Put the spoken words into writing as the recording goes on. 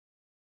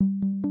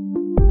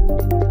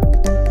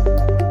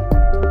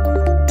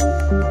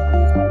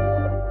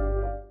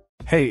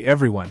Hey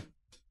everyone!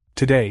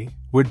 Today,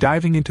 we're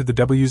diving into the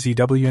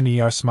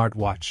WZWNEER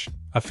smartwatch,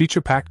 a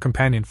feature-packed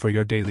companion for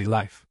your daily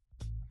life.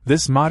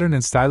 This modern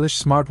and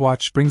stylish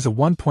smartwatch brings a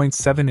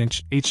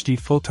 1.7-inch HD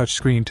full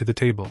touchscreen to the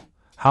table,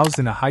 housed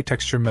in a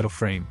high-texture metal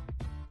frame.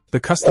 The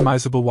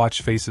customizable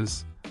watch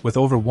faces, with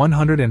over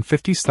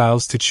 150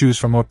 styles to choose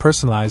from or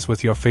personalize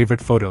with your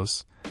favorite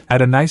photos,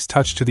 add a nice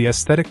touch to the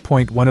aesthetic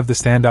point. One of the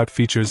standout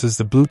features is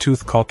the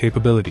Bluetooth call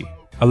capability,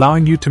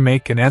 allowing you to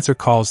make and answer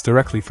calls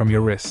directly from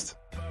your wrist.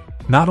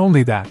 Not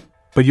only that,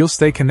 but you'll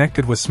stay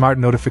connected with smart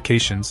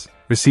notifications,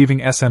 receiving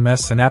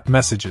SMS and app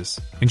messages,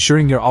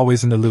 ensuring you're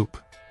always in the loop.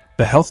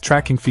 The health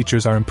tracking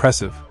features are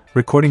impressive,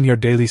 recording your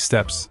daily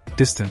steps,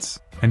 distance,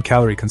 and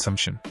calorie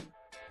consumption.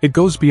 It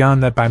goes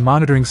beyond that by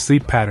monitoring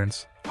sleep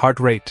patterns, heart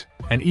rate,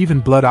 and even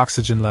blood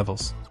oxygen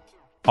levels.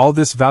 All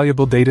this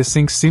valuable data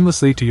syncs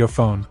seamlessly to your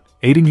phone,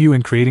 aiding you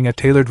in creating a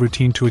tailored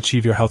routine to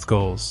achieve your health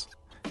goals.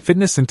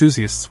 Fitness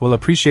enthusiasts will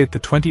appreciate the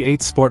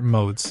 28 sport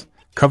modes,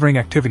 covering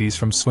activities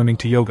from swimming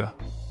to yoga.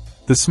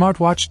 The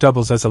smartwatch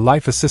doubles as a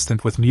life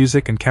assistant with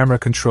music and camera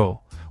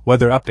control,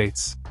 weather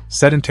updates,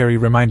 sedentary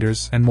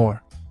reminders, and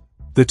more.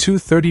 The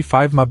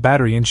 235 mAh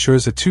battery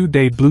ensures a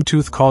 2-day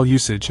Bluetooth call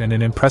usage and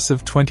an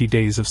impressive 20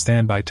 days of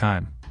standby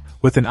time.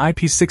 With an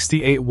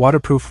IP68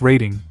 waterproof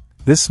rating,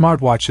 this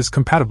smartwatch is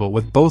compatible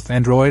with both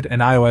Android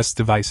and iOS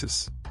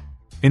devices.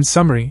 In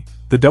summary,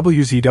 the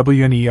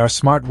WZWNEER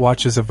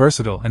smartwatch is a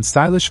versatile and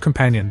stylish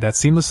companion that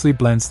seamlessly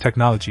blends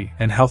technology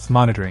and health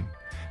monitoring,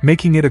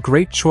 making it a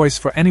great choice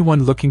for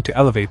anyone looking to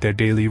elevate their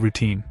daily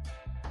routine.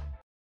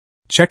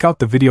 Check out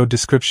the video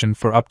description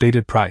for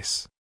updated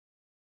price.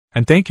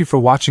 And thank you for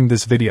watching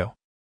this video.